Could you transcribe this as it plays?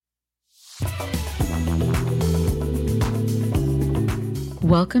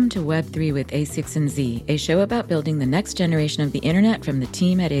Welcome to Web3 with A6Z, a show about building the next generation of the internet from the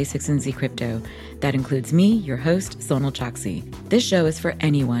team at A6Z Crypto. That includes me, your host, Sonal Chokshi. This show is for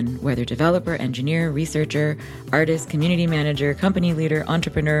anyone, whether developer, engineer, researcher, artist, community manager, company leader,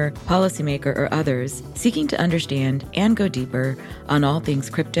 entrepreneur, policymaker, or others, seeking to understand and go deeper on all things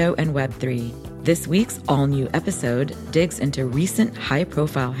crypto and Web3. This week's all-new episode digs into recent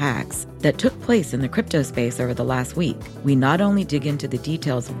high-profile hacks that took place in the crypto space over the last week. We not only dig into the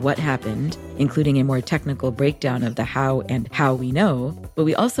details of what happened, including a more technical breakdown of the how and how we know, but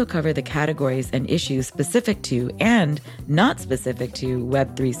we also cover the categories and issues specific to and not specific to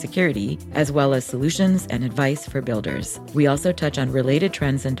Web3 security, as well as solutions and advice for builders. We also touch on related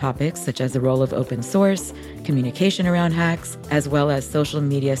trends and topics such as the role of open source, communication around hacks, as well as social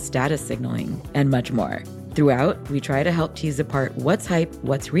media status signaling, and much more. Throughout, we try to help tease apart what's hype,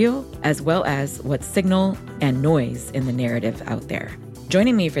 what's real, as well as what's signal and noise in the narrative out there.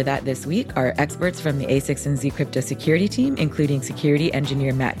 Joining me for that this week are experts from the A6Z Crypto security team, including security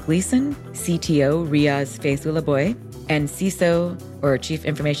engineer Matt Gleason, CTO Riaz Faizulaboy, and CISO, or Chief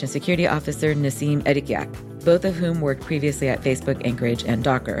Information Security Officer, Nasim Edikiak, both of whom worked previously at Facebook, Anchorage, and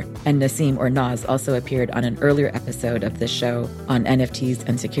Docker. And Nasim, or Naz, also appeared on an earlier episode of this show on NFTs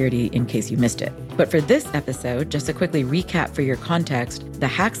and security in case you missed it. But for this episode, just to quickly recap for your context, the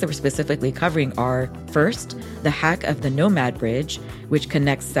hacks that we're specifically covering are, first, the hack of the Nomad Bridge, which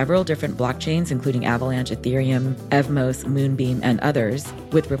connects several different blockchains, including Avalanche, Ethereum, Evmos, Moonbeam, and others,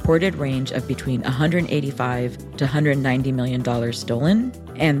 with reported range of between $185 to $190 million stolen.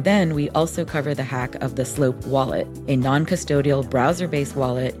 And then we also cover the hack of the Slope wallet, a non-custodial browser-based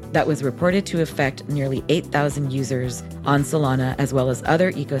wallet that was reported to affect nearly 8,000 users on Solana, as well as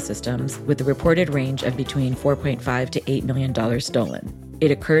other ecosystems, with a reported range of between $4.5 to $8 million stolen. It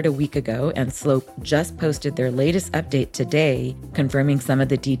occurred a week ago, and Slope just posted their latest update today, confirming some of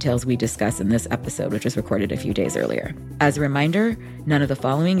the details we discuss in this episode, which was recorded a few days earlier. As a reminder, none of the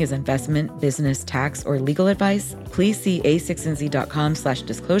following is investment, business, tax, or legal advice. Please see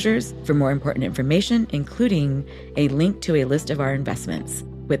a6nz.com/disclosures for more important information, including a link to a list of our investments.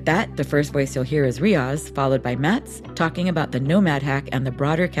 With that, the first voice you'll hear is Riaz, followed by Matt's, talking about the Nomad hack and the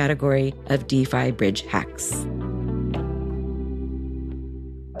broader category of DeFi bridge hacks.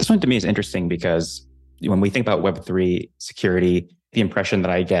 This one to me is interesting because when we think about Web3 security, the impression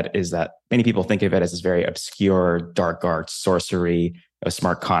that I get is that many people think of it as this very obscure, dark arts, sorcery of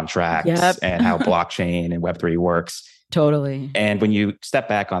smart contracts and how blockchain and Web3 works. Totally. And when you step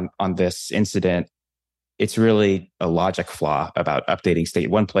back on this incident, it's really a logic flaw about updating state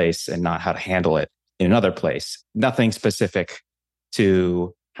one place and not how to handle it in another place. Nothing specific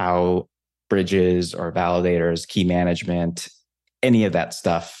to how bridges or validators, key management, any of that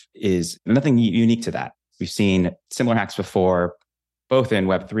stuff is nothing unique to that. We've seen similar hacks before, both in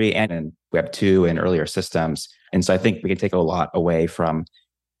Web3 and in Web2 and earlier systems. And so I think we can take a lot away from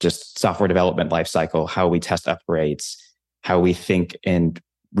just software development lifecycle, how we test upgrades, how we think and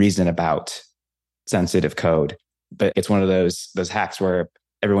reason about sensitive code. But it's one of those hacks where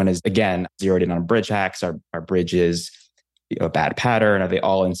everyone is, again, zeroed in on bridge hacks. Are bridges a bad pattern? Are they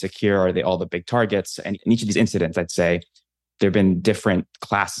all insecure? Are they all the big targets? And in each of these incidents, I'd say, there have been different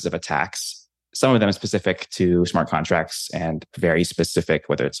classes of attacks. Some of them are specific to smart contracts and very specific,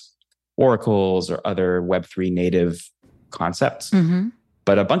 whether it's oracles or other Web3 native concepts. Mm-hmm.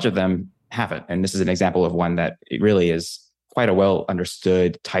 But a bunch of them haven't. And this is an example of one that it really is quite a well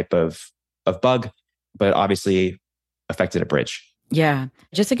understood type of bug, but obviously affected a bridge. Yeah.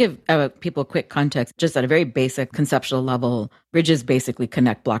 Just to give people quick context, just at a very basic conceptual level, bridges basically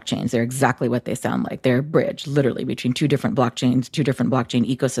connect blockchains. They're exactly what they sound like. They're a bridge, literally, between two different blockchains, two different blockchain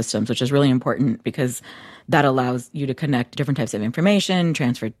ecosystems, which is really important because that allows you to connect different types of information,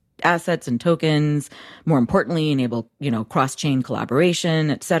 transfer assets and tokens, more importantly, enable, cross-chain collaboration,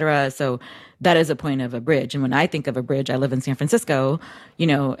 et cetera. So that is a point of a bridge. And when I think of a bridge, I live in San Francisco,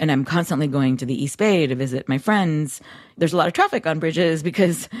 and I'm constantly going to the East Bay to visit my friends. There's a lot of traffic on bridges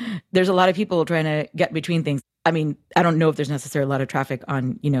because there's a lot of people trying to get between things. I mean, I don't know if there's necessarily a lot of traffic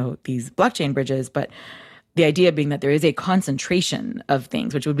on, these blockchain bridges, but the idea being that there is a concentration of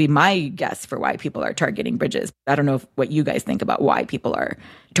things, which would be my guess for why people are targeting bridges. I don't know what you guys think about why people are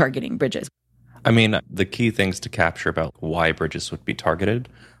targeting bridges. I mean, the key things to capture about why bridges would be targeted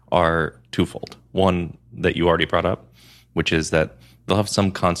are twofold. One that you already brought up, which is that they'll have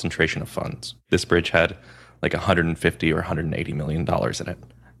some concentration of funds. This bridge had like $150 or $180 million in it.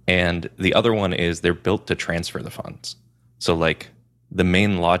 And the other one is they're built to transfer the funds. So like the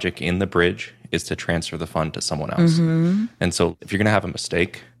main logic in the bridge is to transfer the fund to someone else. Mm-hmm. And so if you're going to have a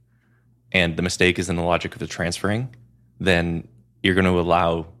mistake, and the mistake is in the logic of the transferring, then you're going to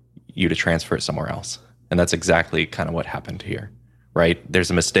allow you to transfer it somewhere else. And that's exactly kind of what happened here, right? There's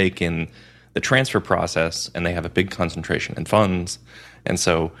a mistake in the transfer process, and they have a big concentration in funds. And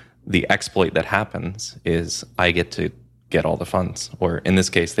so the exploit that happens is I get to get all the funds, or in this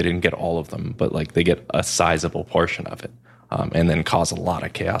case, they didn't get all of them, but like they get a sizable portion of it, and then cause a lot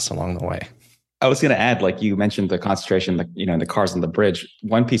of chaos along the way. I was going to add, like you mentioned, the concentration, in the cars on the bridge.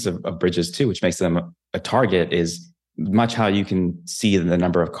 One piece of bridges too, which makes them a target, is much how you can see the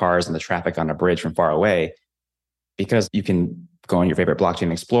number of cars and the traffic on a bridge from far away, because you can go on your favorite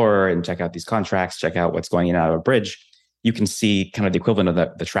blockchain explorer and check out these contracts, check out what's going in and out of a bridge. You can see kind of the equivalent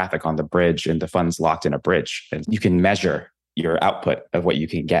of the traffic on the bridge and the funds locked in a bridge. And you can measure your output of what you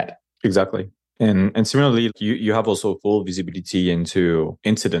can get. Exactly. And similarly, you have also full visibility into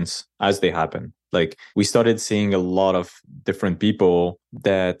incidents as they happen. Like we started seeing a lot of different people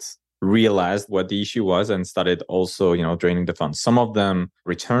that realized what the issue was and started also, draining the funds. Some of them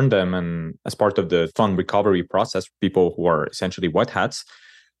returned them, and as part of the fund recovery process, people who are essentially white hats,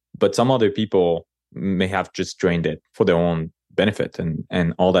 but some other people may have just drained it for their own benefit,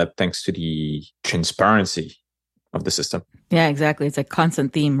 and all that thanks to the transparency of the system. Yeah, exactly. It's a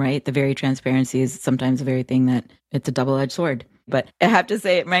constant theme, right? The very transparency is sometimes the very thing that it's a double-edged sword. But I have to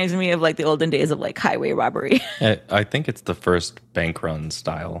say, it reminds me of like the olden days of like highway robbery. I think it's the first bank run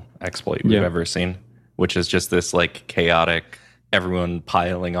style exploit we've ever seen, which is just this like chaotic, everyone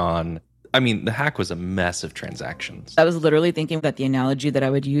piling on. I mean, the hack was a mess of transactions. I was literally thinking that the analogy that I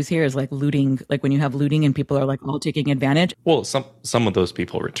would use here is like looting, like when you have looting and people are like all taking advantage. Well, some of those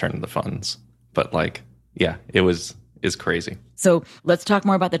people returned the funds, but like, yeah, is crazy. So let's talk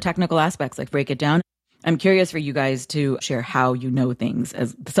more about the technical aspects, like break it down. I'm curious for you guys to share how you know things,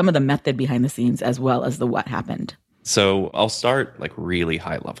 as some of the method behind the scenes, as well as the what happened. So I'll start like really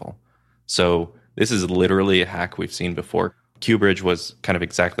high level. So this is literally a hack we've seen before. QBridge was kind of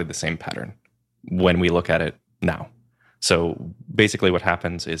exactly the same pattern when we look at it now. So basically what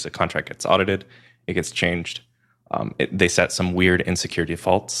happens is a contract gets audited, it gets changed. They set some weird insecure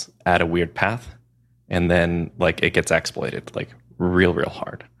defaults at a weird path, and then like it gets exploited like real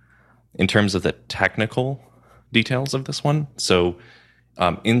hard. In terms of the technical details of this one, so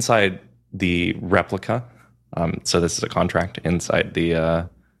inside the replica, so this is a contract inside their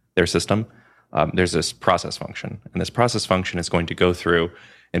system, there's this process function. And this process function is going to go through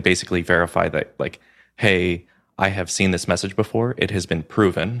and basically verify that, like, hey, I have seen this message before. It has been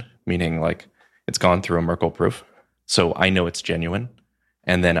proven, meaning like it's gone through a Merkle proof. So I know it's genuine.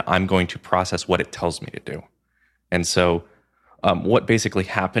 And then I'm going to process what it tells me to do. And so what basically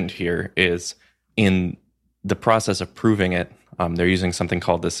happened here is in the process of proving it, they're using something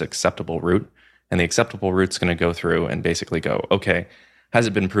called this acceptable root. And the acceptable root's going to go through and basically go, okay, has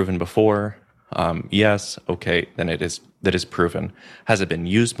it been proven before? Yes. Okay, then that is proven. Has it been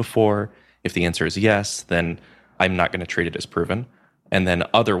used before? If the answer is yes, then I'm not going to treat it as proven. And then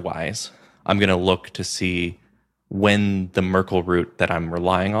otherwise, I'm going to look to see when the Merkle root that I'm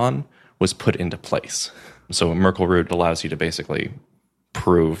relying on was put into place. So a Merkle root allows you to basically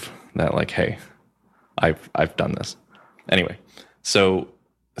prove that, like, hey, I've done this. Anyway, so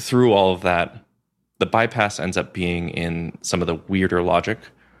through all of that, the bypass ends up being in some of the weirder logic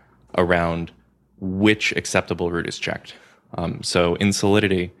around which acceptable root is checked. So in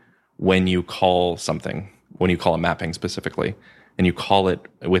Solidity, when you call something, when you call a mapping specifically, and you call it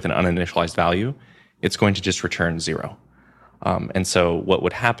with an uninitialized value, it's going to just return 0. And so what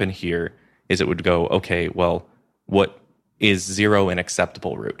would happen here is it would go, okay, well, what is 0 an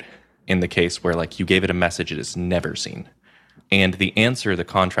acceptable root in the case where like you gave it a message it has never seen? And the answer the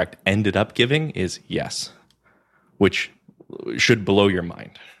contract ended up giving is yes, which should blow your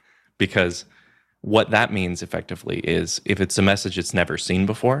mind, because what that means effectively is if it's a message it's never seen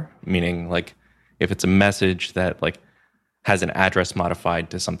before, meaning like if it's a message that like has an address modified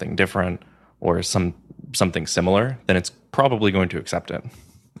to something different or something similar, then it's probably going to accept it.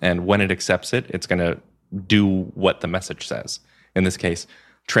 And when it accepts it, it's going to do what the message says. In this case,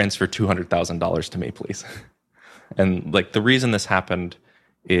 transfer $200,000 to me, please. And like the reason this happened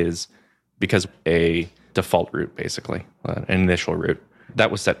is because a default root, basically, an initial root,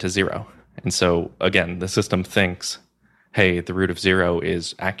 that was set to 0. And so again, the system thinks, hey, the root of 0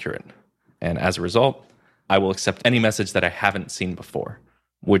 is accurate. And as a result, I will accept any message that I haven't seen before,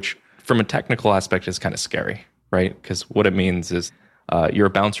 which from a technical aspect is kind of scary, right? Because what it means is you're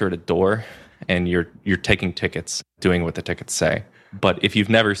a bouncer at a door and you're taking tickets, doing what the tickets say. But if you've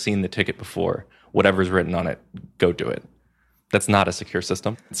never seen the ticket before, whatever's written on it, go do it. That's not a secure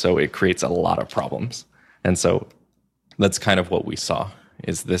system. So it creates a lot of problems. And so that's kind of what we saw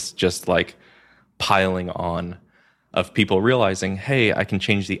Is this just like piling on of people realizing, hey, I can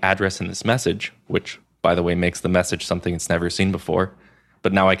change the address in this message, which, by the way, makes the message something it's never seen before.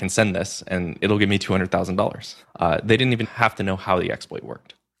 But now I can send this and it'll give me $200,000. They didn't even have to know how the exploit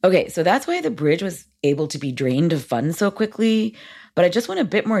worked. Okay, so that's why the bridge was able to be drained of funds so quickly. But I just want a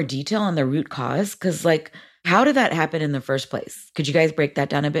bit more detail on the root cause, because how did that happen in the first place? Could you guys break that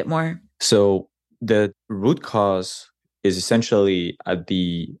down a bit more? So the root cause is essentially at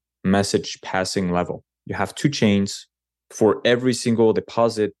the message passing level. You have two chains. For every single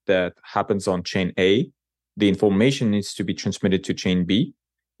deposit that happens on chain A, the information needs to be transmitted to chain B.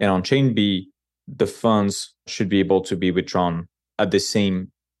 And on chain B, the funds should be able to be withdrawn at the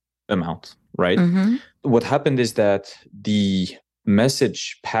same amount, right? Mm-hmm. What happened is that the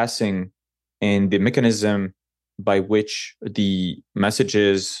message passing and the mechanism by which the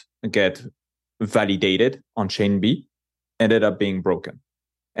messages get validated on chain B ended up being broken.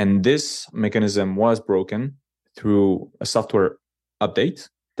 And this mechanism was broken through a software update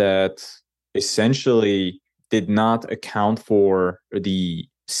that essentially did not account for the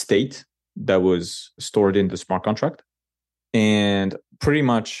state that was stored in the smart contract, and pretty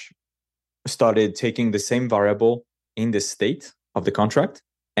much started taking the same variable in the state of the contract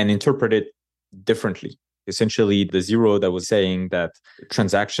and interpret it differently. Essentially, the zero that was saying that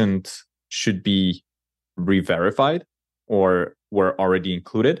transactions should be re-verified or were already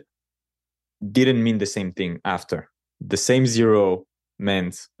included didn't mean the same thing after. The same zero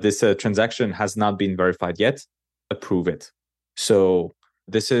meant this transaction has not been verified yet, approve it. So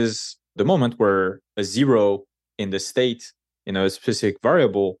this is the moment where a zero in the state in a specific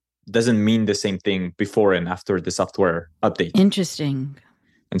variable doesn't mean the same thing before and after the software update. Interesting.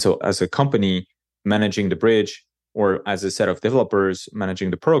 And so as a company managing the bridge, or as a set of developers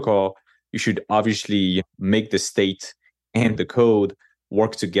managing the protocol, you should obviously make the state and the code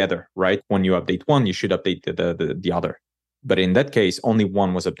work together, right? When you update one, you should update the other. But in that case, only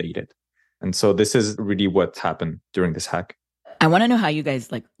one was updated. And so this is really what happened during this hack. I want to know how you guys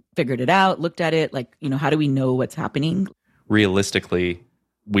figured it out, looked at it, how do we know what's happening? Realistically,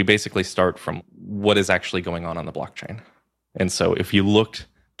 we basically start from what is actually going on the blockchain. And so if you looked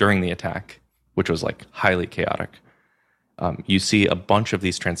during the attack, which was highly chaotic, you see a bunch of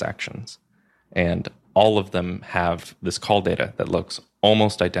these transactions, and all of them have this call data that looks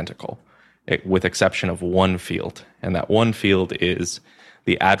almost identical, with exception of one field. And that one field is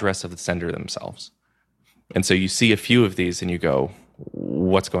the address of the sender themselves. And so you see a few of these and you go,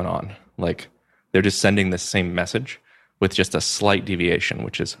 what's going on? They're just sending the same message with just a slight deviation,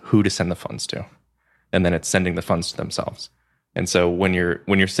 which is who to send the funds to. And then it's sending the funds to themselves. And so when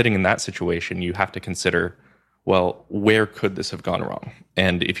you're sitting in that situation, you have to consider, well, where could this have gone wrong?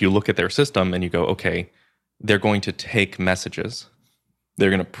 And if you look at their system and you go, okay, they're going to take messages, they're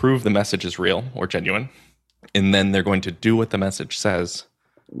going to prove the message is real or genuine, and then they're going to do what the message says.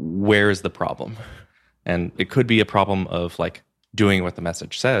 Where is the problem? And it could be a problem of doing what the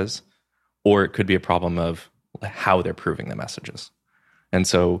message says, or it could be a problem of how they're proving the messages. And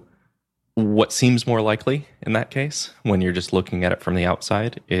so what seems more likely in that case, when you're just looking at it from the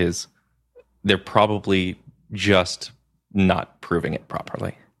outside, is they're probably just not proving it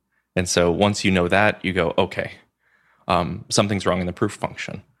properly. And so once you know that, you go, okay, something's wrong in the proof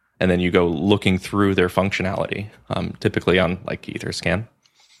function. And then you go looking through their functionality, typically on Etherscan.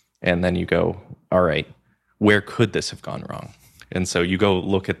 And then you go, all right, where could this have gone wrong? And so you go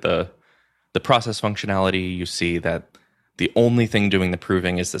look at the process functionality. You see that the only thing doing the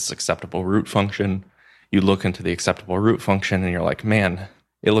proving is this acceptable root function. You look into the acceptable root function and you're like, man,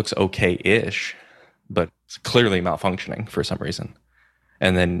 it looks okay-ish, but it's clearly malfunctioning for some reason.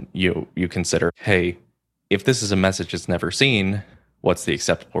 And then you consider, hey, if this is a message it's never seen, what's the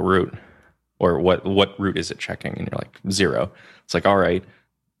acceptable root? Or what root is it checking? And you're like, 0. It's all right,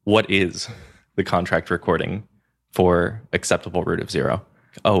 what is the contract recording for acceptable root of 0?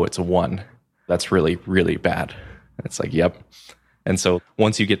 Oh, it's a 1. That's really, really bad. And it's yep. And so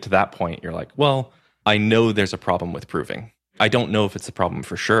once you get to that point, you're like, well, I know there's a problem with proving. I don't know if it's a problem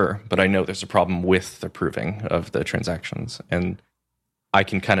for sure, but I know there's a problem with the proving of the transactions. And I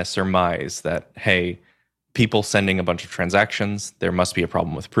can kind of surmise that, hey, people sending a bunch of transactions, there must be a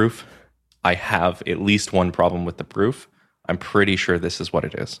problem with proof. I have at least one problem with the proof. I'm pretty sure this is what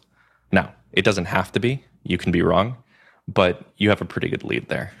it is. Now, it doesn't have to be. You can be wrong, but you have a pretty good lead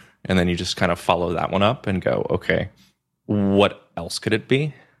there. And then you just kind of follow that one up and go, okay, what else could it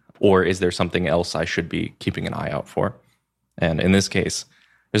be? Or is there something else I should be keeping an eye out for? And in this case,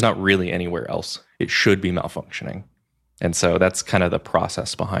 there's not really anywhere else it should be malfunctioning. And so that's kind of the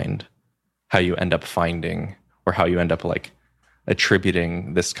process behind how you end up finding, or how you end up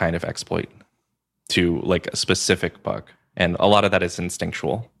attributing this kind of exploit to like a specific bug. And a lot of that is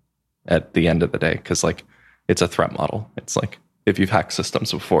instinctual at the end of the day, because like it's a threat model. It's like if you've hacked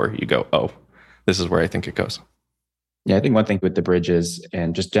systems before, you go, oh, this is where I think it goes. Yeah, I think one thing with the bridges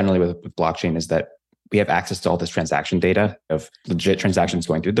and just generally with blockchain is that we have access to all this transaction data of legit transactions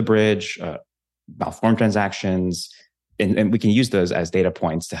going through the bridge, malformed transactions, and we can use those as data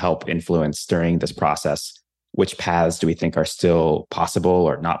points to help influence during this process which paths do we think are still possible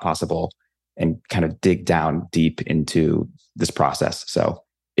or not possible, and kind of dig down deep into this process. So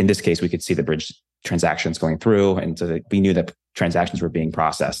in this case, we could see the bridge transactions going through, and so that we knew that transactions were being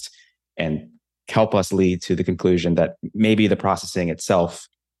processed, and help us lead to the conclusion that maybe the processing itself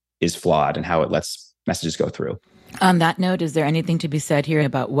is flawed and how it lets messages go through. On that note, is there anything to be said here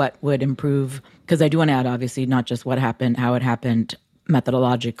about what would improve? Because I do want to add, obviously, not just what happened, how it happened,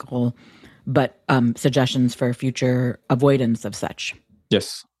 methodological, but suggestions for future avoidance of such.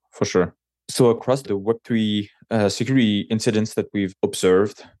 Yes, for sure. So across the Web3 security incidents that we've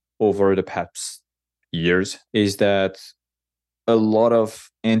observed over the past years is that a lot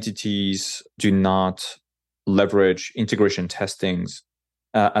of entities do not leverage integration testings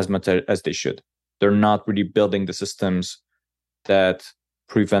as much as they should. They're not really building the systems that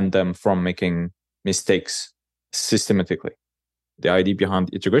prevent them from making mistakes systematically. The idea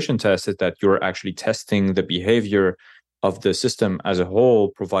behind integration tests is that you're actually testing the behavior of the system as a whole,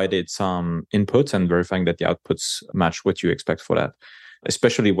 provided some inputs, and verifying that the outputs match what you expect for that,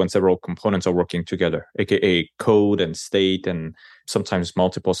 especially when several components are working together, aka code and state, and sometimes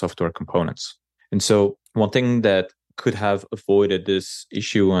multiple software components. And so one thing that could have avoided this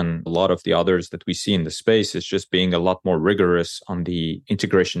issue and a lot of the others that we see in the space is just being a lot more rigorous on the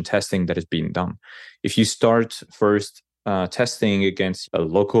integration testing that is being done. If you start first testing against a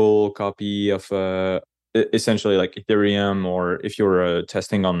local copy of essentially like Ethereum, or if you're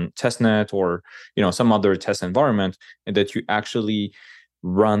testing on testnet or some other test environment, and that you actually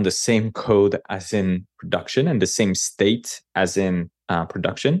run the same code as in production and the same state as in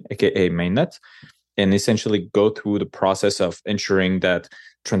production, aka mainnet, and essentially go through the process of ensuring that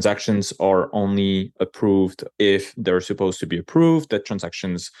transactions are only approved if they're supposed to be approved, that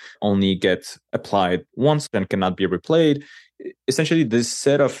transactions only get applied once and cannot be replayed. Essentially, this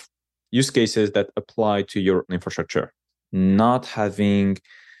set of use cases that apply to your infrastructure. Not having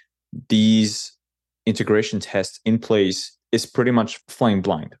these integration tests in place is pretty much flying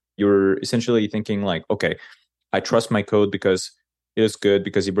blind. You're essentially thinking like, okay, I trust my code because it is good,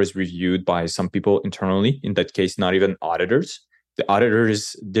 because it was reviewed by some people internally. In that case, not even auditors. The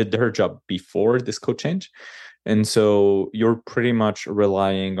auditors did their job before this code change. And so you're pretty much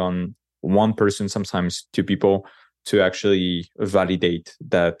relying on one person, sometimes two people, to actually validate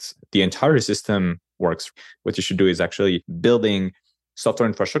that the entire system works. What you should do is actually building software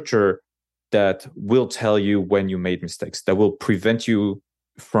infrastructure that will tell you when you made mistakes, that will prevent you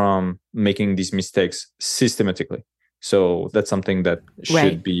from making these mistakes systematically. So that's something that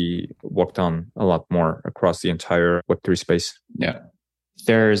should be worked on a lot more across the entire Web3 space. Yeah.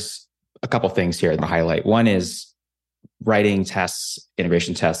 There's a couple things here to highlight. One is writing tests,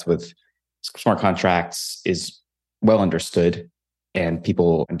 integration tests with smart contracts is well understood, and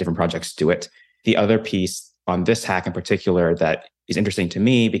people in different projects do it. The other piece on this hack in particular that is interesting to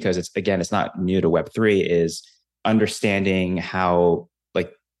me, because it's not new to Web3, is understanding how,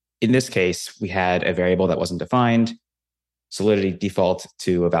 like in this case, we had a variable that wasn't defined, Solidity default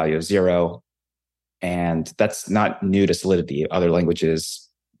to a value of 0. And that's not new to Solidity. Other languages,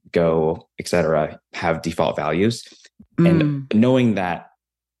 Go, etc., have default values. And knowing that,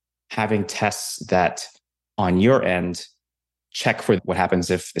 having tests that on your end check for what happens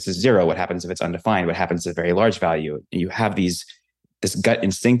if this is 0, what happens if it's undefined, what happens if a very large value. And you have this gut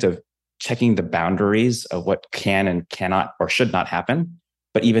instinct of checking the boundaries of what can and cannot or should not happen.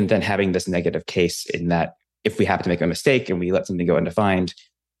 But even then having this negative case in that if we happen to make a mistake and we let something go undefined,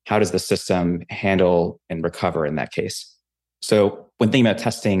 how does the system handle and recover in that case? So when thinking about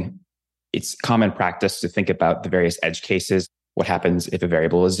testing, it's common practice to think about the various edge cases. What happens if a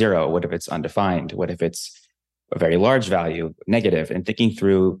variable is 0? What if it's undefined? What if it's a very large value, negative? And thinking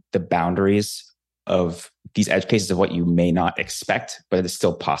through the boundaries of these edge cases of what you may not expect, but it is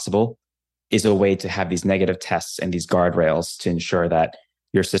still possible, is a way to have these negative tests and these guardrails to ensure that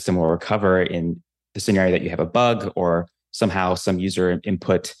your system will recover in the scenario that you have a bug or somehow some user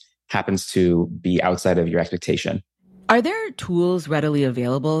input happens to be outside of your expectation. Are there tools readily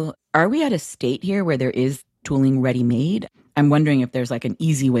available? Are we at a state here where there is tooling ready-made? I'm wondering if there's like an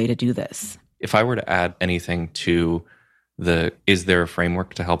easy way to do this. If I were to add anything to is there a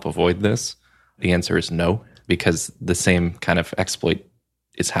framework to help avoid this? The answer is no. because the same kind of exploit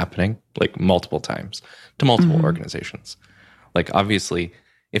is happening like multiple times to multiple organizations. Like obviously,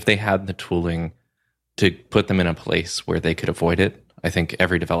 if they had the tooling to put them in a place where they could avoid it, I think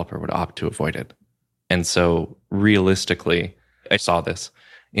every developer would opt to avoid it. And so realistically, I saw this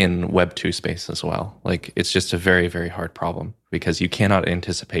in Web 2 space as well. Like it's just a very, very hard problem because you cannot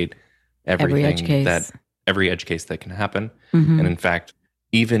anticipate every edge case that can happen. And in fact,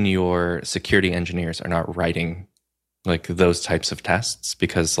 even your security engineers are not writing like those types of tests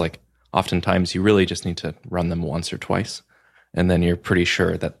because like oftentimes you really just need to run them once or twice and then you're pretty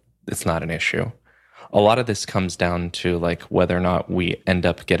sure that it's not an issue. A lot of this comes down to like whether or not we end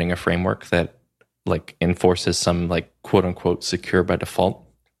up getting a framework that like enforces some like quote unquote secure by default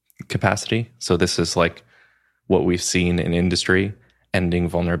capacity. So this is like what we've seen in industry ending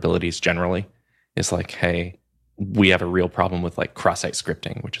vulnerabilities generally is like, hey, we have a real problem with like cross-site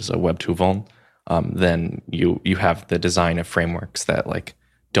scripting, which is a Web 2 vuln. Then you have the design of frameworks that like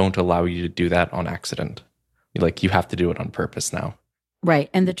don't allow you to do that on accident. Like you have to do it on purpose now. Right.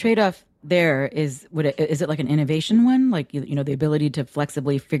 And the trade-off there is it like an innovation one? Like, you know, the ability to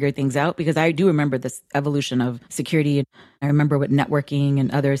flexibly figure things out? Because I do remember this evolution of security. I remember with networking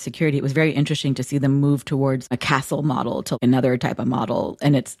and other security, it was very interesting to see them move towards a castle model to another type of model.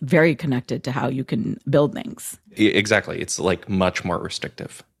 And it's very connected to how you can build things. Exactly. It's like much more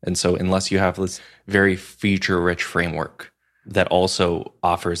restrictive. And so unless you have this very feature-rich framework that also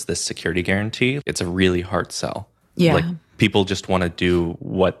offers this security guarantee, it's a really hard sell. Yeah. Like people just want to do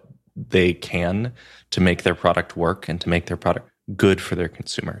what they can to make their product work and to make their product good for their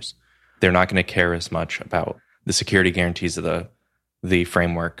consumers. They're not going to care as much about the security guarantees of the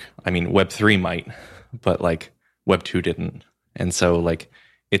framework. I mean, Web 3 might, but like Web 2 didn't. And so like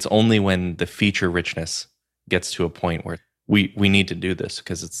it's only when the feature richness gets to a point where we need to do this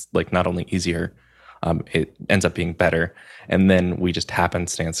because it's like not only easier, it ends up being better. And then we just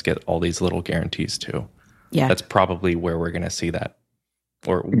happenstance get all these little guarantees too. Yeah. That's probably where we're going to see that,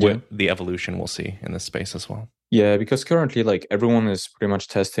 or what the evolution we'll see in this space as well. Yeah, because currently, like everyone is pretty much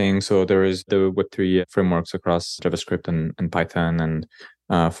testing. So there is the Web3 frameworks across JavaScript and Python,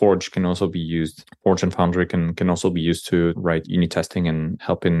 and Forge can also be used. Forge and Foundry can also be used to write unit testing and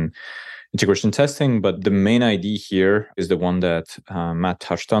help in integration testing. But the main idea here is the one that Matt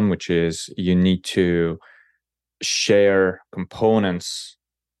touched on, which is you need to share components,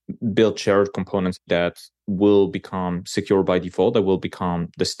 build shared components that will become secure by default, that will become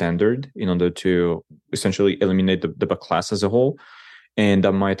the standard in order to essentially eliminate the bug class as a whole. And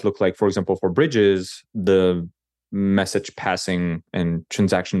that might look like, for example, for bridges, the message passing and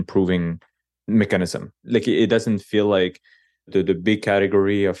transaction proving mechanism. Like it doesn't feel like the big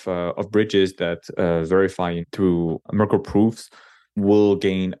category of bridges that verify through Merkle proofs will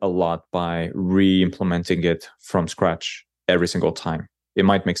gain a lot by re-implementing it from scratch every single time. It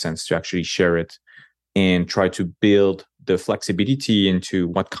might make sense to actually share it and try to build the flexibility into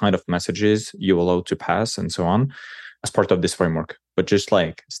what kind of messages you allow to pass and so on as part of this framework. But just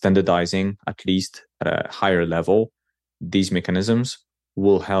like standardizing, at least at a higher level, these mechanisms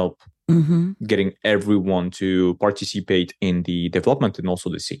will help getting everyone to participate in the development and also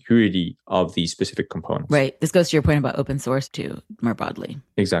the security of these specific components. Right. This goes to your point about open source too, more broadly.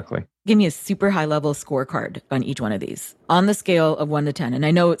 Exactly. Give me a super high level scorecard on each one of these on the scale of 1 to 10. And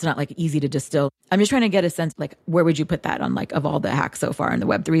I know it's not like easy to distill. I'm just trying to get a sense, like, where would you put that on like of all the hacks so far in the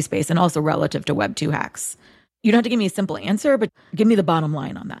Web3 space and also relative to Web 2 hacks? You don't have to give me a simple answer, but give me the bottom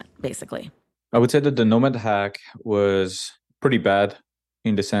line on that, basically. I would say that the Nomad hack was pretty bad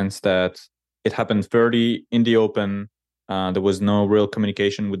in the sense that it happened fairly in the open. There was no real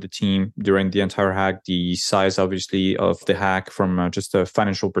communication with the team during the entire hack. The size, obviously, of the hack from just a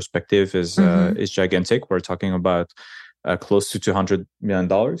financial perspective is gigantic. We're talking about close to $200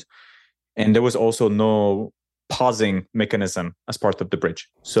 million. And there was also no pausing mechanism as part of the bridge.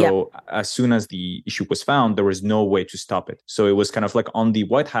 So as soon as the issue was found, there was no way to stop it. So it was kind of like on the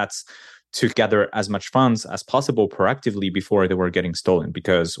white hats to gather as much funds as possible proactively before they were getting stolen,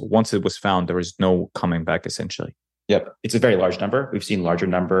 because once it was found, there was no coming back, essentially. Yep. It's a very large number. We've seen larger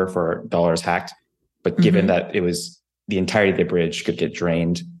number for dollars hacked, but given that it was the entirety of the bridge could get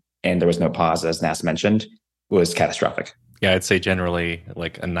drained and there was no pause, as Nas mentioned, was catastrophic. Yeah, I'd say generally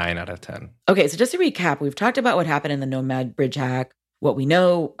like a 9 out of 10. Okay, so just to recap, we've talked about what happened in the Nomad bridge hack, what we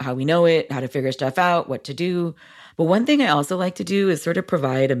know, how we know it, how to figure stuff out, what to do. But one thing I also like to do is sort of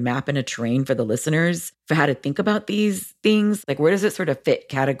provide a map and a terrain for the listeners for how to think about these things. Like, where does it sort of fit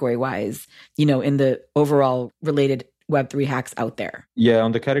category-wise, you know, in the overall related Web3 hacks out there? Yeah,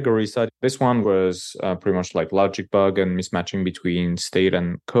 on the category side, this one was pretty much like logic bug and mismatching between state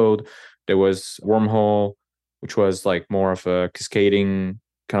and code. There was wormhole, which was like more of a cascading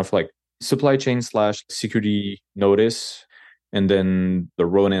kind of like supply chain / security notice. And then the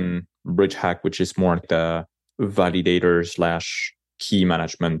Ronin bridge hack, which is more like the validator / key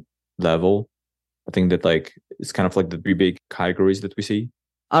management level. I think that like it's kind of like the 3 big categories that we see.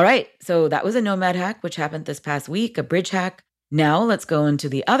 All right. So that was a Nomad hack, which happened this past week, a bridge hack. Now let's go into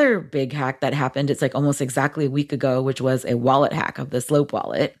the other big hack that happened. It's like almost exactly a week ago, which was a wallet hack of the Slope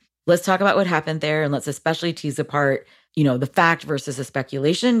wallet. Let's talk about what happened there, and let's especially tease apart, the fact versus the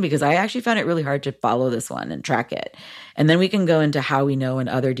speculation, because I actually found it really hard to follow this one and track it. And then we can go into how we know and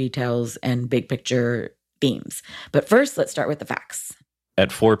other details and big picture themes. But first, let's start with the facts.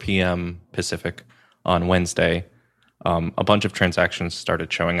 At 4 p.m. Pacific on Wednesday, a bunch of transactions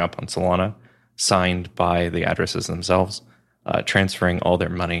started showing up on Solana, signed by the addresses themselves, transferring all their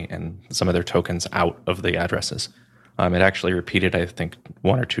money and some of their tokens out of the addresses. It actually repeated, I think,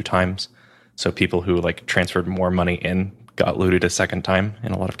 1 or 2 times. So people who like transferred more money in got looted a second time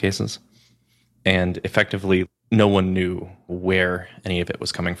in a lot of cases. And effectively, no one knew where any of it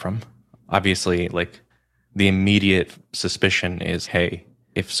was coming from. Obviously, like the immediate suspicion is, hey,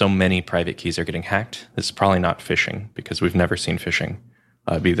 if so many private keys are getting hacked, this is probably not phishing, because we've never seen phishing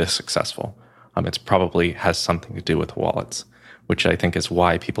be this successful. It's probably has something to do with wallets, which I think is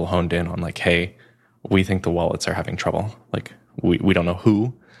why people honed in on like, hey, we think the wallets are having trouble. Like we don't know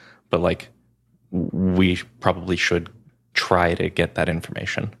who, but like we probably should try to get that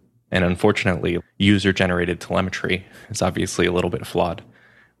information. And unfortunately, user-generated telemetry is obviously a little bit flawed,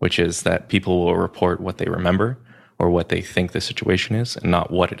 which is that people will report what they remember or what they think the situation is and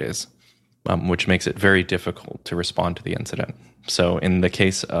not what it is, which makes it very difficult to respond to the incident. So in the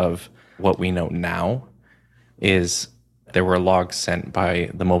case of what we know now is there were logs sent by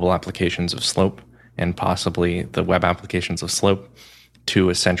the mobile applications of Slope and possibly the web applications of Slope to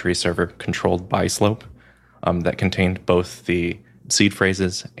a Sentry server controlled by Slope that contained both the seed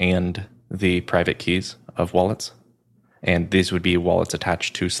phrases and the private keys of wallets. And these would be wallets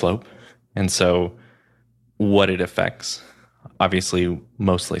attached to Slope. And so what it affects, obviously,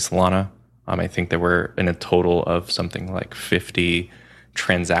 mostly Solana. I think there were in a total of something like 50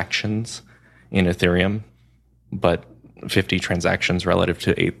 transactions in Ethereum, but 50 transactions relative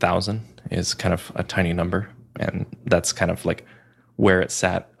to 8,000 is kind of a tiny number. And that's kind of like where it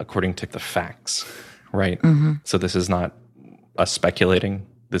sat according to the facts, right? Mm-hmm. So this is not us speculating.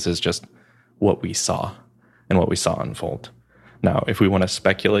 This is just what we saw and what we saw unfold. Now, if we want to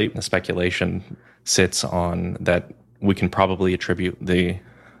speculate, the speculation sits on that we can probably attribute the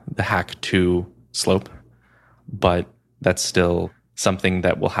hack to Slope, but that's still something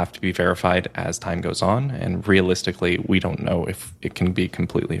that will have to be verified as time goes on. And realistically, we don't know if it can be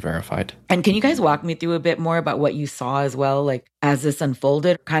completely verified. And can you guys walk me through a bit more about what you saw as well, like as this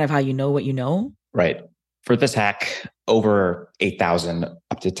unfolded, kind of how you know what you know? Right. For this hack, over 8,000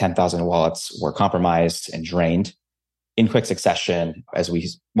 up to 10,000 wallets were compromised and drained in quick succession as we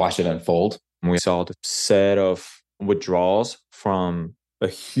watched it unfold. We saw the set of withdrawals from a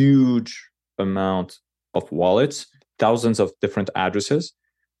huge amount of wallets, thousands of different addresses,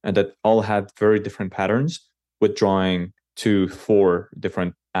 and that all had very different patterns, withdrawing to 4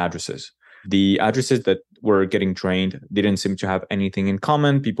 different addresses. The addresses that were getting drained didn't seem to have anything in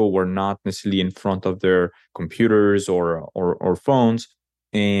common. People were not necessarily in front of their computers or phones.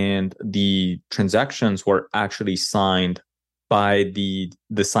 And the transactions were actually signed by the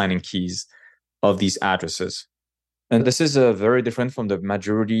signing keys of these addresses. And this is very different from the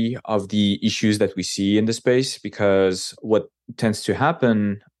majority of the issues that we see in the space, because what tends to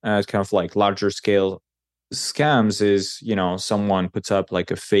happen as kind of like larger scale scams is, someone puts up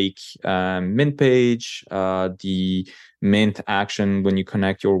like a fake mint page, the mint action when you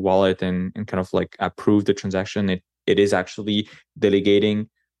connect your wallet and kind of like approve the transaction, it is actually delegating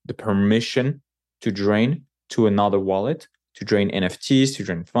the permission to drain to another wallet, to drain NFTs, to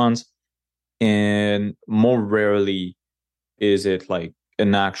drain funds. And more rarely is it like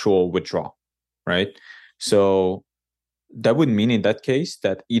an actual withdrawal, right? So that would mean in that case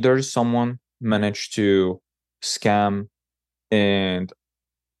that either someone managed to scam and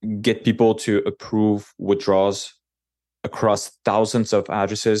get people to approve withdrawals across thousands of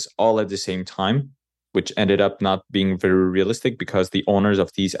addresses all at the same time, which ended up not being very realistic because the owners of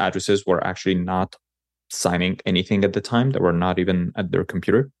these addresses were actually not signing anything at the time. They were not even at their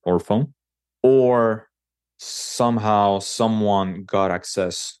computer or phone. Or somehow someone got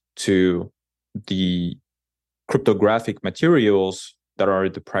access to the cryptographic materials that are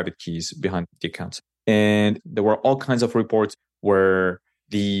the private keys behind the accounts. And there were all kinds of reports where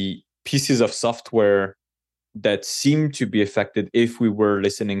the pieces of software that seemed to be affected, if we were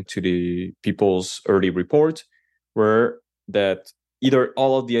listening to the people's early report, were that either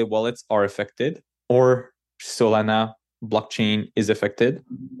all of the wallets are affected, or Solana blockchain is affected,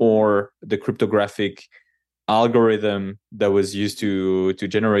 or the cryptographic algorithm that was used to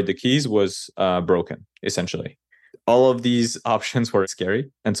generate the keys was broken, essentially. All of these options were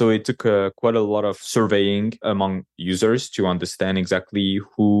scary. And so it took quite a lot of surveying among users to understand exactly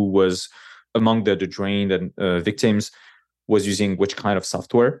who was among the drained and victims was using which kind of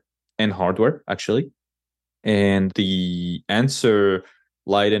software and hardware, actually. And the answer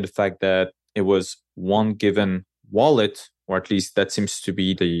lied in the fact that it was one given wallet, or at least that seems to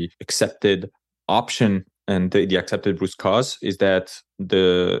be the accepted option and the accepted root cause, is that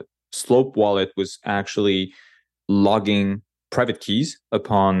the Slope wallet was actually logging private keys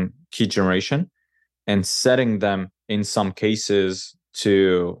upon key generation and setting them in some cases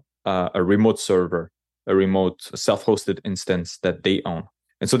to a remote server, a remote self-hosted instance that they own.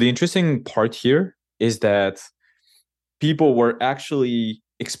 And so the interesting part here is that people were actually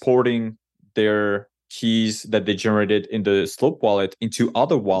exporting their keys that they generated in the Slope wallet into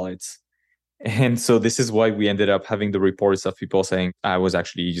other wallets. And so this is why we ended up having the reports of people saying, I was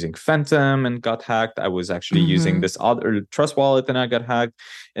actually using Phantom and got hacked. I was actually using this other Trust wallet and I got hacked.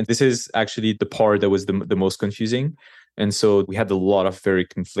 And this is actually the part that was the most confusing. And so we had a lot of very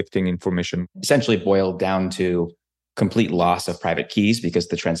conflicting information. Essentially boiled down to complete loss of private keys because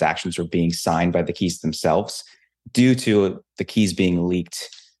the transactions were being signed by the keys themselves due to the keys being leaked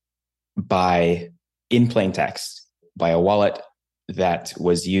by, in plain text, by a wallet that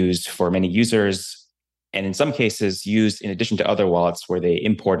was used for many users, and in some cases used in addition to other wallets where they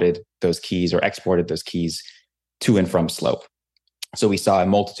imported those keys or exported those keys to and from Slope. So we saw a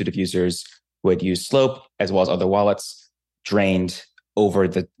multitude of users who had used Slope as well as other wallets drained over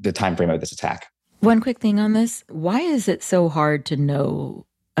the time frame of this attack. One quick thing on this. Why is it so hard to know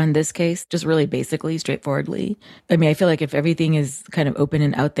on this case, just really basically, straightforwardly? I mean, I feel like if everything is kind of open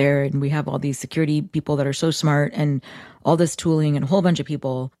and out there and we have all these security people that are so smart and all this tooling and a whole bunch of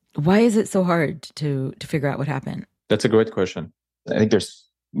people, why is it so hard to figure out what happened? That's a great question. I think there's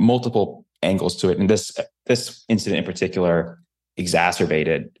multiple angles to it. And this incident in particular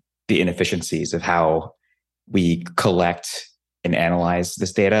exacerbated the inefficiencies of how we collect and analyze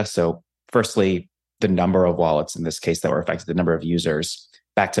this data. So firstly, the number of wallets in this case that were affected, the number of users.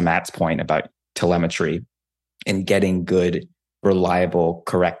 Back to Matt's point about telemetry and getting good, reliable,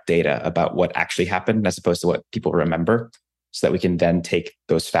 correct data about what actually happened as opposed to what people remember, so that we can then take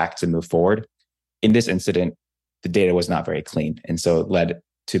those facts and move forward. In this incident, the data was not very clean. And so it led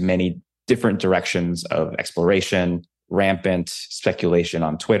to many different directions of exploration, rampant speculation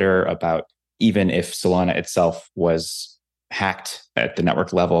on Twitter about even if Solana itself was hacked at the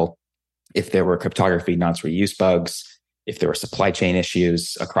network level, if there were cryptography nonce reuse bugs, if there were supply chain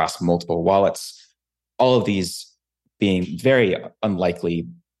issues across multiple wallets, all of these being very unlikely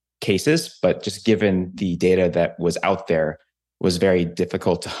cases, but just given the data that was out there, was very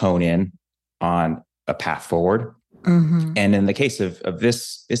difficult to hone in on a path forward. And in the case of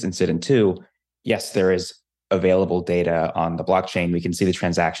this incident too, yes, there is available data on the blockchain. We can see the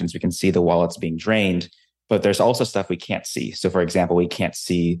transactions, we can see the wallets being drained, but there's also stuff we can't see. So for example, we can't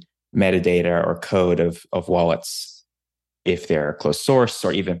see metadata or code of wallets if they're closed source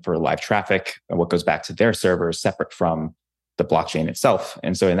or even for live traffic, what goes back to their servers separate from the blockchain itself.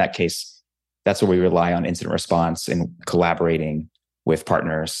 And so in that case, that's where we rely on incident response and collaborating with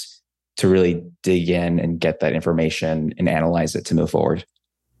partners to really dig in and get that information and analyze it to move forward.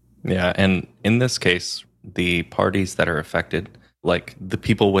 Yeah. And in this case, the parties that are affected, like the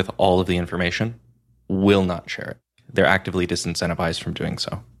people with all of the information, will not share it. They're actively disincentivized from doing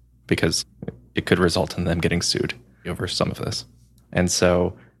so because it could result in them getting sued over some of this. And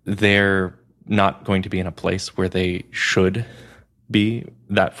so they're not going to be in a place where they should be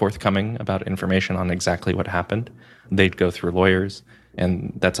that forthcoming about information on exactly what happened. They'd go through lawyers,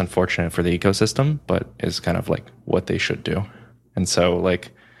 and that's unfortunate for the ecosystem, but is kind of like what they should do. And so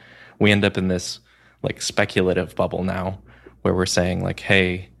like we end up in this like speculative bubble now where we're saying like,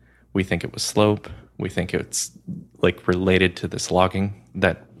 hey, we think it was Slope. We think it's like related to this logging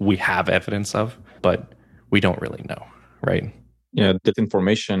that we have evidence of, but we don't really know, right? Yeah, that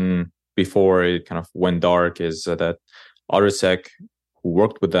information before it kind of went dark is that OtterSec, who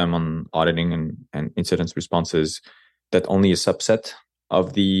worked with them on auditing and incident responses, that only a subset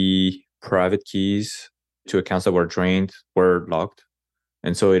of the private keys to accounts that were drained were logged.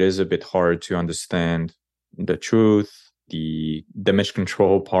 And so it is a bit hard to understand the truth, the damage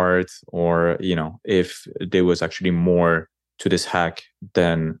control part, or, if there was actually more to this hack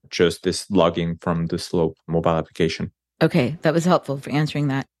than just this logging from the Slope mobile application. Okay, that was helpful for answering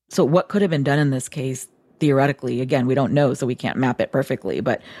that. So what could have been done in this case theoretically? Again, we don't know, so we can't map it perfectly,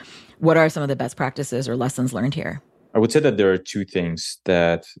 but what are some of the best practices or lessons learned here? I would say that there are two things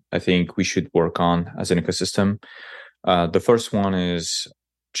that I think we should work on as an ecosystem. The first one is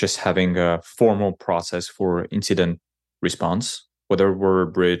just having a formal process for incident response, whether we're a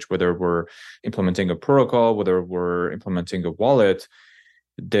bridge, whether we're implementing a protocol, whether we're implementing a wallet.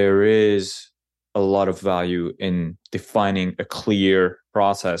 There is a lot of value in defining a clear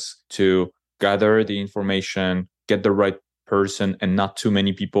process to gather the information, get the right person and not too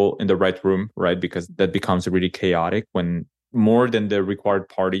many people in the right room, right? Because that becomes really chaotic when more than the required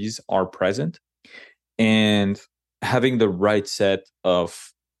parties are present. And having the right set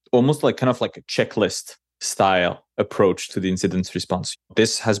of almost like kind of like a checklist style approach to the incident response.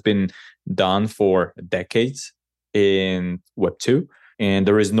 This has been done for decades in Web2, and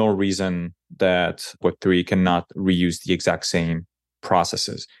there is no reason that Web3 cannot reuse the exact same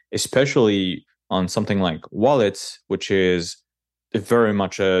processes, especially on something like wallets, which is very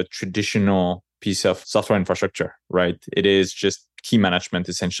much a traditional piece of software infrastructure, right? It is just key management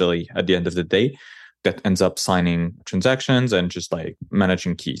essentially at the end of the day that ends up signing transactions and just like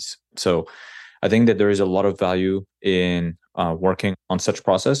managing keys. So I think that there is a lot of value in working on such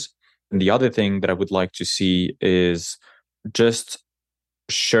process. And the other thing that I would like to see is just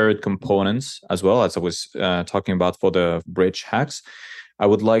shared components as well, as I was talking about for the bridge hacks. I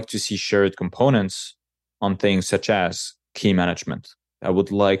would like to see shared components on things such as key management. I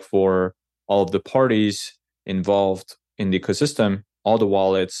would like for all of the parties involved in the ecosystem, all the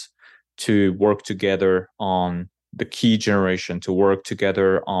wallets, to work together on the key generation, to work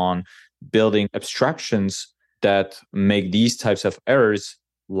together on building abstractions that make these types of errors,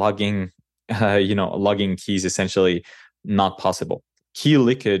 logging keys essentially not possible. Key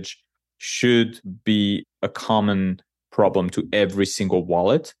leakage should be a common problem to every single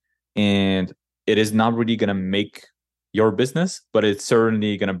wallet. And it is not really going to make your business, but it's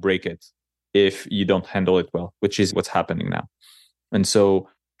certainly going to break it if you don't handle it well, which is what's happening now. And so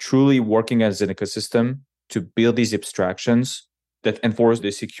truly working as an ecosystem to build these abstractions that enforce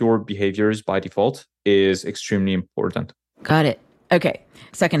the secure behaviors by default is extremely important. Got it. Okay.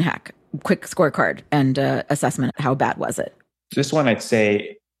 Second hack, quick scorecard and assessment. How bad was it? This one, I'd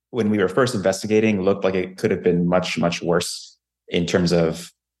say, when we were first investigating, looked like it could have been much, much worse in terms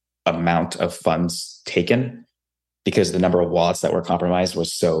of amount of funds taken, because the number of wallets that were compromised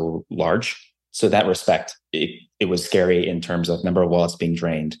was so large. So in that respect, it was scary in terms of number of wallets being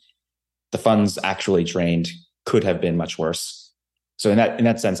drained. The funds actually drained could have been much worse. So in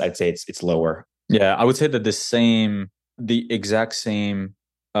that sense, I'd say it's lower. Yeah, I would say that the exact same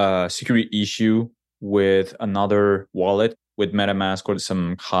security issue with another wallet, with MetaMask or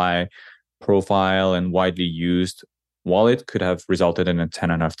some high profile and widely used wallet, could have resulted in a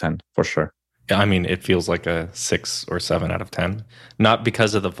 10 out of 10 for sure. Yeah, I mean, it feels like a 6 or 7 out of 10, not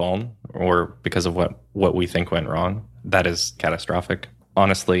because of the vuln or because of what we think went wrong. That is catastrophic.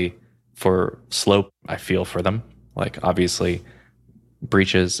 Honestly, for Slope, I feel for them. Like, obviously,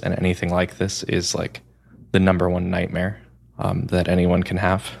 breaches and anything like this is like the number one nightmare that anyone can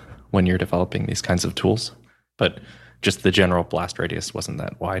have when you're developing these kinds of tools. But just the general blast radius wasn't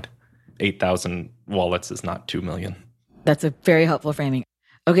that wide. 8,000 wallets is not 2 million. That's a very helpful framing.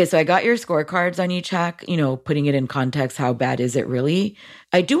 Okay, so I got your scorecards on each hack, putting it in context, how bad is it really?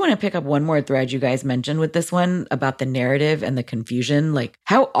 I do want to pick up one more thread you guys mentioned with this one about the narrative and the confusion. Like,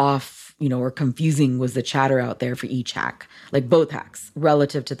 how off, or confusing was the chatter out there for each hack? Like both hacks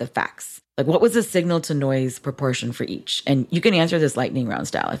relative to the facts. Like, what was the signal to noise proportion for each? And you can answer this lightning round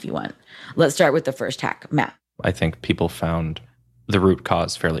style if you want. Let's start with the first hack. Matt. I think people found the root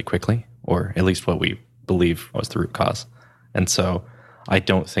cause fairly quickly, or at least what we believe was the root cause. And so I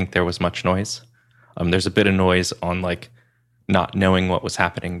don't think there was much noise. There's a bit of noise on like not knowing what was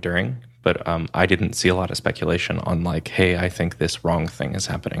happening during, but I didn't see a lot of speculation on like, hey, I think this wrong thing is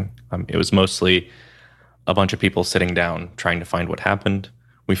happening. It was mostly a bunch of people sitting down trying to find what happened.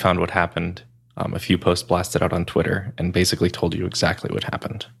 We found what happened. A few posts blasted out on Twitter and basically told you exactly what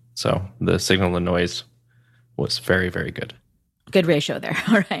happened. So the signal to noise was very, very good. Good ratio there.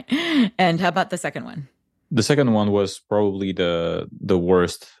 All right. And how about the second one? The second one was probably the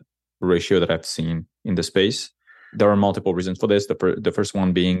worst ratio that I've seen in the space. There are multiple reasons for this. The first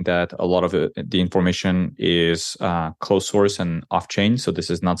one being that a lot of the information is closed source and off-chain. So this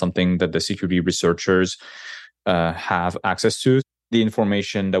is not something that the security researchers have access to. The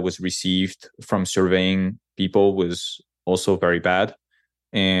information that was received from surveying people was also very bad,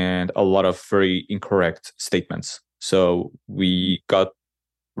 and a lot of very incorrect statements. So we got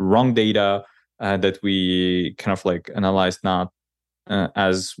wrong data that we kind of like analyzed not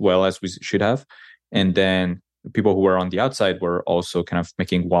as well as we should have. And then people who were on the outside were also kind of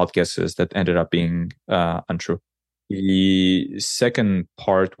making wild guesses that ended up being untrue. The second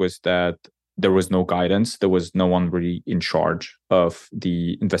part was that there was no guidance. There was no one really in charge of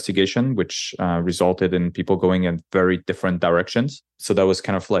the investigation, which resulted in people going in very different directions. So that was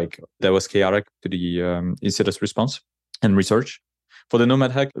kind of like, that was chaotic to the incident response and research. For the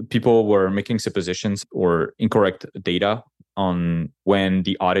Nomad hack, people were making suppositions or incorrect data on when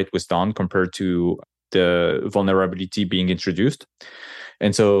the audit was done compared to the vulnerability being introduced.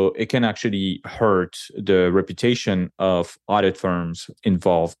 And so it can actually hurt the reputation of audit firms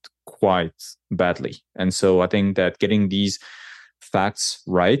involved quite badly. And so I think that getting these facts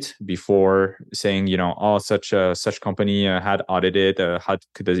right before saying, such company had audited, how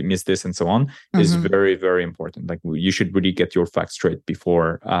could they miss this, and so on, is very, very important. Like, you should really get your facts straight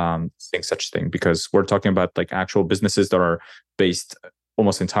before saying such thing, because we're talking about like actual businesses that are based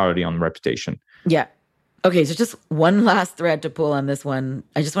almost entirely on reputation. Yeah. Okay, so just one last thread to pull on this one.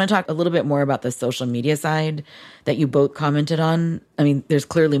 I just want to talk a little bit more about the social media side that you both commented on. I mean, there's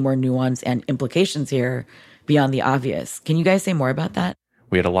clearly more nuance and implications here beyond the obvious. Can you guys say more about that?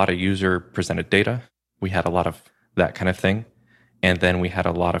 We had a lot of user-presented data. We had a lot of that kind of thing. And then we had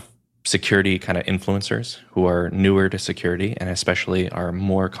a lot of security kind of influencers who are newer to security and especially are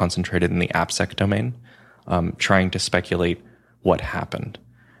more concentrated in the AppSec domain, trying to speculate what happened.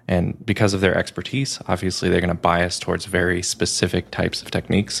 And because of their expertise, obviously they're going to bias towards very specific types of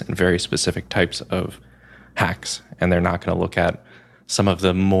techniques and very specific types of hacks. And they're not going to look at some of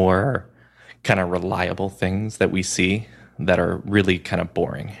the more kind of reliable things that we see that are really kind of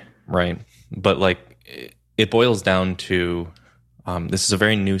boring, right? But like, it boils down to, this is a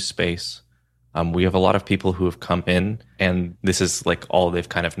very new space. We have a lot of people who have come in and this is like all they've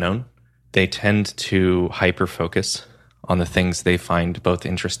kind of known. They tend to hyper-focus on the things they find both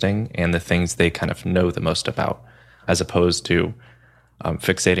interesting and the things they kind of know the most about, as opposed to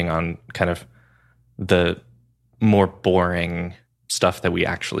fixating on kind of the more boring stuff that we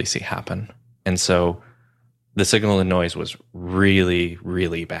actually see happen. And so the signal and noise was really,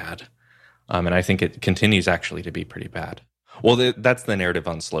 really bad. And I think it continues actually to be pretty bad. Well, that's the narrative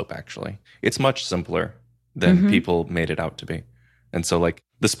on Slope, actually. It's much simpler than people made it out to be. And so like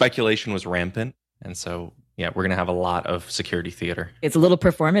the speculation was rampant. And so yeah, we're going to have a lot of security theater. It's a little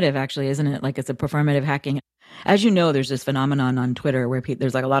performative, actually, isn't it? Like, it's a performative hacking. As you know, there's this phenomenon on Twitter where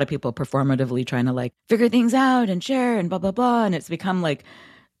there's like a lot of people performatively trying to like figure things out and share and blah, blah, blah. And it's become like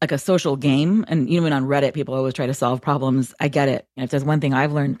a social game. And even on Reddit, people always try to solve problems. I get it. And if there's one thing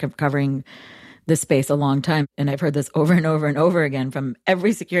I've learned covering this space a long time, and I've heard this over and over and over again from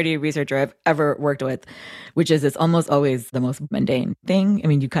every security researcher I've ever worked with, which is it's almost always the most mundane thing. I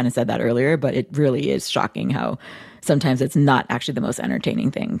mean, you kind of said that earlier, but it really is shocking how sometimes it's not actually the most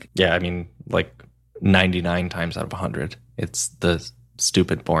entertaining thing. Yeah, I mean, like 99 times out of 100, it's the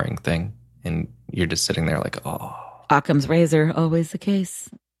stupid, boring thing. And you're just sitting there like, oh. Occam's razor, always the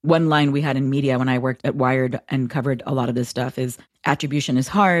case. One line we had in media when I worked at Wired and covered a lot of this stuff is attribution is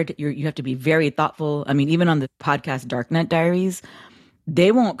hard. You have to be very thoughtful. I mean, even on the podcast Darknet Diaries,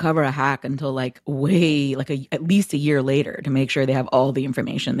 they won't cover a hack until like at least a year later to make sure they have all the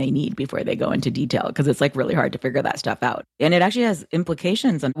information they need before they go into detail, because it's like really hard to figure that stuff out. And it actually has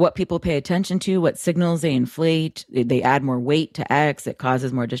implications on what people pay attention to, what signals they inflate. They add more weight to X. It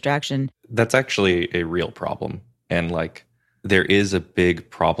causes more distraction. That's actually a real problem. And like, there is a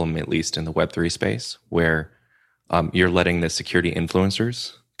big problem, at least in the Web3 space, where you're letting the security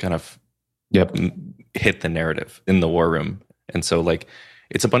influencers kind of hit the narrative in the war room. And so like,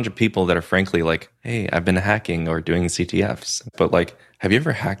 it's a bunch of people that are frankly like, hey, I've been hacking or doing CTFs, but like, have you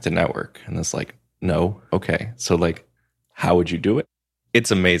ever hacked a network? And it's like, no. Okay. So like, how would you do it?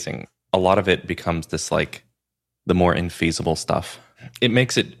 It's amazing. A lot of it becomes this like the more infeasible stuff. It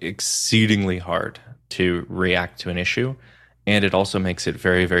makes it exceedingly hard to react to an issue. And it also makes it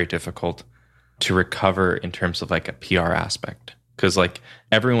very, very difficult to recover in terms of like a PR aspect. Because like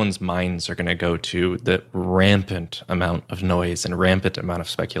everyone's minds are going to go to the rampant amount of noise and rampant amount of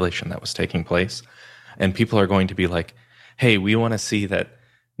speculation that was taking place. And people are going to be like, hey, we want to see that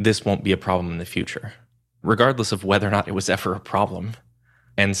this won't be a problem in the future, regardless of whether or not it was ever a problem.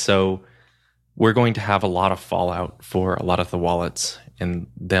 And so we're going to have a lot of fallout for a lot of the wallets and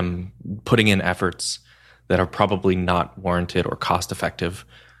them putting in efforts that are probably not warranted or cost effective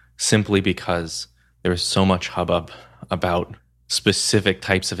simply because there's so much hubbub about specific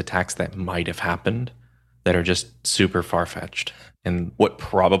types of attacks that might have happened that are just super far-fetched. And what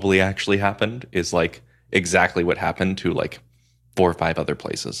probably actually happened is like exactly what happened to like 4 or 5 other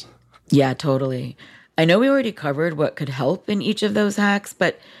places. Yeah, totally. I know we already covered what could help in each of those hacks,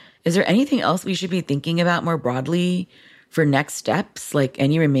 but Is there anything else we should be thinking about more broadly for next steps, like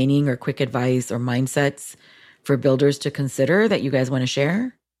any remaining or quick advice or mindsets for builders to consider that you guys want to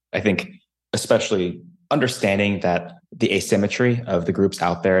share? I think especially understanding that the asymmetry of the groups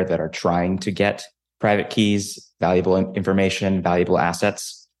out there that are trying to get private keys, valuable information, valuable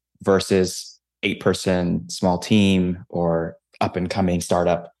assets versus 8-person small team or up and coming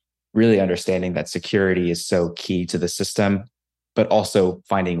startup, really understanding that security is so key to the system, but also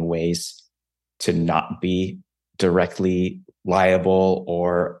finding ways to not be directly liable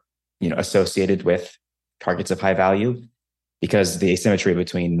or associated with targets of high value, because the asymmetry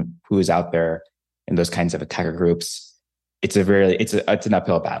between who is out there in those kinds of attacker groups, it's an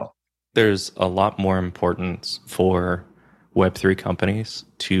uphill battle. There's a lot more importance for Web3 companies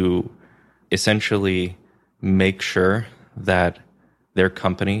to essentially make sure that their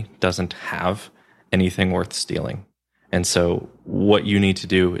company doesn't have anything worth stealing. And so what you need to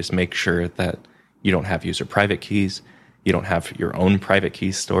do is make sure that you don't have user private keys, you don't have your own private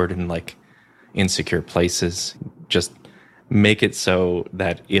keys stored in like insecure places. Just make it so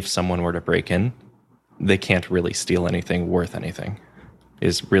that if someone were to break in, they can't really steal anything worth anything,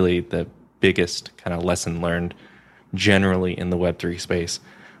 is really the biggest kind of lesson learned generally in the Web3 space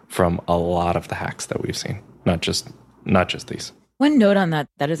from a lot of the hacks that we've seen, not just these. One note on that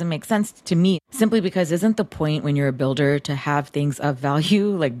doesn't make sense to me, simply because isn't the point when you're a builder to have things of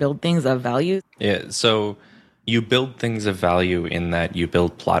value, like build things of value? Yeah, so you build things of value in that you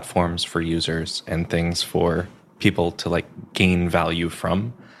build platforms for users and things for people to like gain value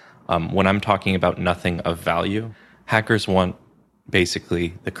from. When I'm talking about nothing of value, hackers want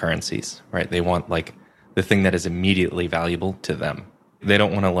basically the currencies, right? They want like the thing that is immediately valuable to them. They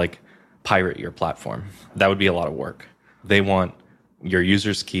don't want to like pirate your platform. That would be a lot of work. They want your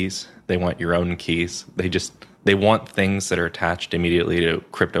users' keys. They want your own keys. They want things that are attached immediately to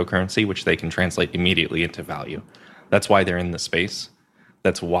cryptocurrency, which they can translate immediately into value. That's why they're in the space.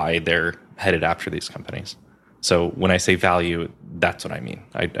 That's why they're headed after these companies. So when I say value, that's what I mean.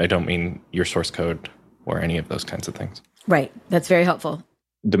 I don't mean your source code or any of those kinds of things. Right. That's very helpful.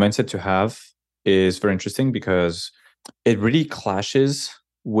 The mindset to have is very interesting because it really clashes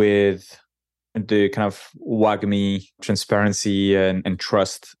with the kind of WAGMI transparency and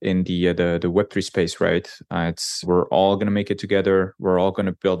trust in the Web3 space, right? We're all going to make it together. We're all going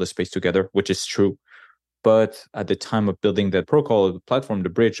to build a space together, which is true. But at the time of building the protocol, the platform, the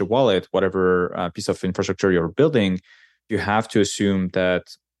bridge, the wallet, whatever piece of infrastructure you're building, you have to assume that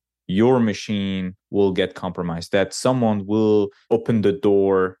your machine will get compromised, that someone will open the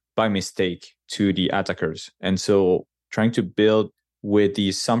door by mistake to the attackers. And so trying to build with the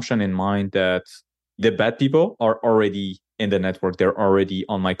assumption in mind that the bad people are already in the network, they're already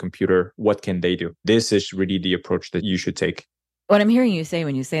on my computer. What can they do? This is really the approach that you should take. What I'm hearing you say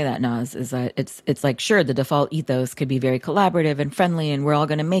when you say that, Naz, is that it's like, sure, the default ethos could be very collaborative and friendly, and we're all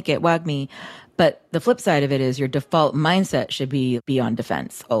going to make it WAGMI. But the flip side of it is your default mindset should be on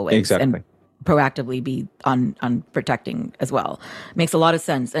defense always. Exactly. And proactively be on protecting as well. Makes a lot of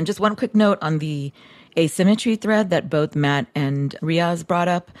sense. And just one quick note on the asymmetry thread that both Matt and Riaz brought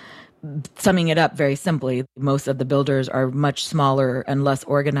up. Summing it up very simply, most of the builders are much smaller and less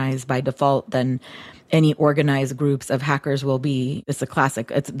organized by default than any organized groups of hackers will be. It's a classic.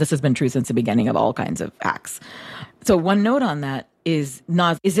 This has been true since the beginning of all kinds of hacks. So one note on that is,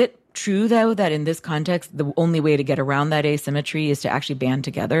 Naz, is it true, though, that in this context, the only way to get around that asymmetry is to actually band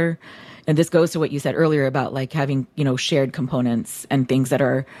together? And this goes to what you said earlier about like having, shared components and things that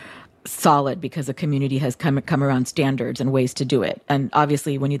are solid because the community has come around standards and ways to do it. And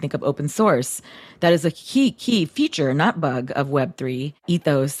obviously, when you think of open source, that is a key feature, not bug, of Web3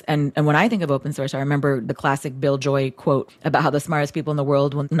 ethos. And when I think of open source, I remember the classic Bill Joy quote about how the smartest people in the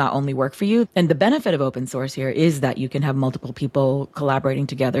world will not only work for you. And the benefit of open source here is that you can have multiple people collaborating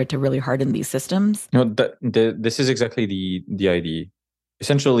together to really harden these systems. This is exactly the idea.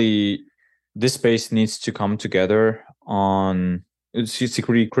 Essentially, this space needs to come together on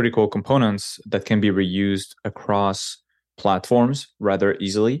security critical components that can be reused across platforms rather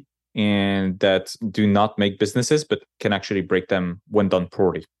easily, and that do not make businesses, but can actually break them when done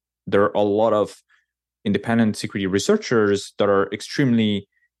poorly. There are a lot of independent security researchers that are extremely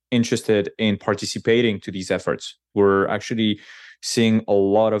interested in participating to these efforts. We're actually seeing a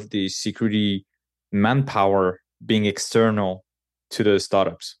lot of the security manpower being external to the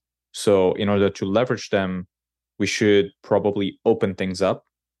startups. So in order to leverage them, we should probably open things up,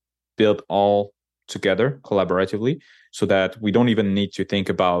 build all together collaboratively, so that we don't even need to think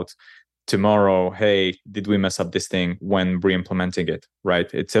about tomorrow, hey, did we mess up this thing when re-implementing it,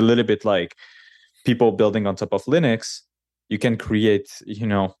 right? It's a little bit like people building on top of Linux. You can create,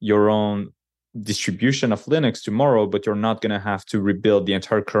 your own distribution of Linux tomorrow, but you're not going to have to rebuild the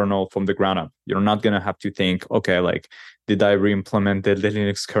entire kernel from the ground up. You're not going to have to think, okay, like, did I re-implement the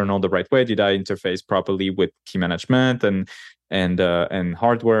Linux kernel the right way? Did I interface properly with key management and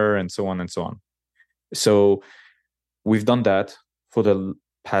hardware and so on and so on? So we've done that for the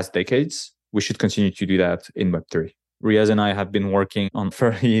past decades. We should continue to do that in Web3. Riaz and I have been working on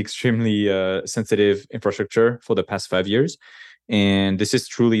fairly extremely sensitive infrastructure for the past 5 years. And this is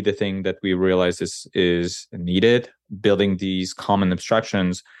truly the thing that we realize is needed, building these common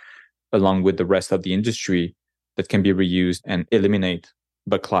abstractions along with the rest of the industry that can be reused and eliminate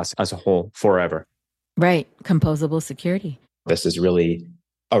the class as a whole forever. Right. Composable security. This is really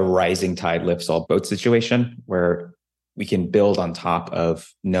a rising tide lifts all boats situation where we can build on top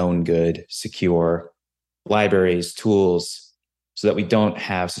of known good, secure libraries, tools, so that we don't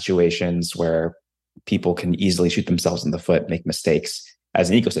have situations where people can easily shoot themselves in the foot, make mistakes as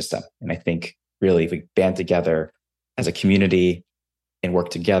an ecosystem. And I think really if we band together as a community and work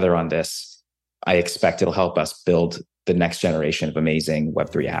together on this, I expect it'll help us build the next generation of amazing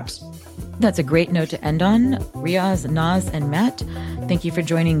Web3 apps. That's a great note to end on. Riaz, Naz, and Matt, thank you for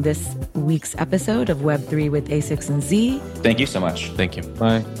joining this week's episode of Web3 with A16Z. Thank you so much. Thank you.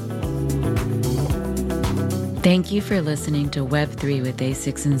 Bye. Thank you for listening to Web3 with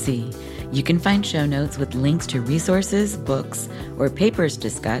A16Z. You can find show notes with links to resources, books, or papers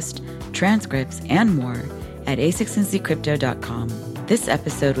discussed, transcripts, and more at a16zcrypto.com. This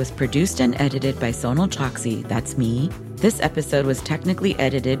episode was produced and edited by Sonal Chokshi, that's me. This episode was technically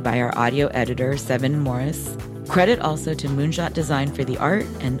edited by our audio editor, Seven Morris. Credit also to Moonshot Design for the art,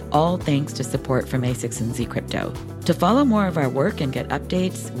 and all thanks to support from A16Z Crypto. To follow more of our work and get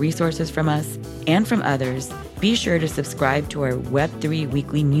updates, resources from us, and from others, be sure to subscribe to our Web3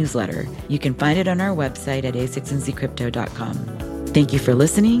 weekly newsletter. You can find it on our website at a16zcrypto.com. Thank you for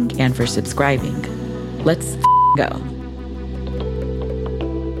listening and for subscribing. Let's go.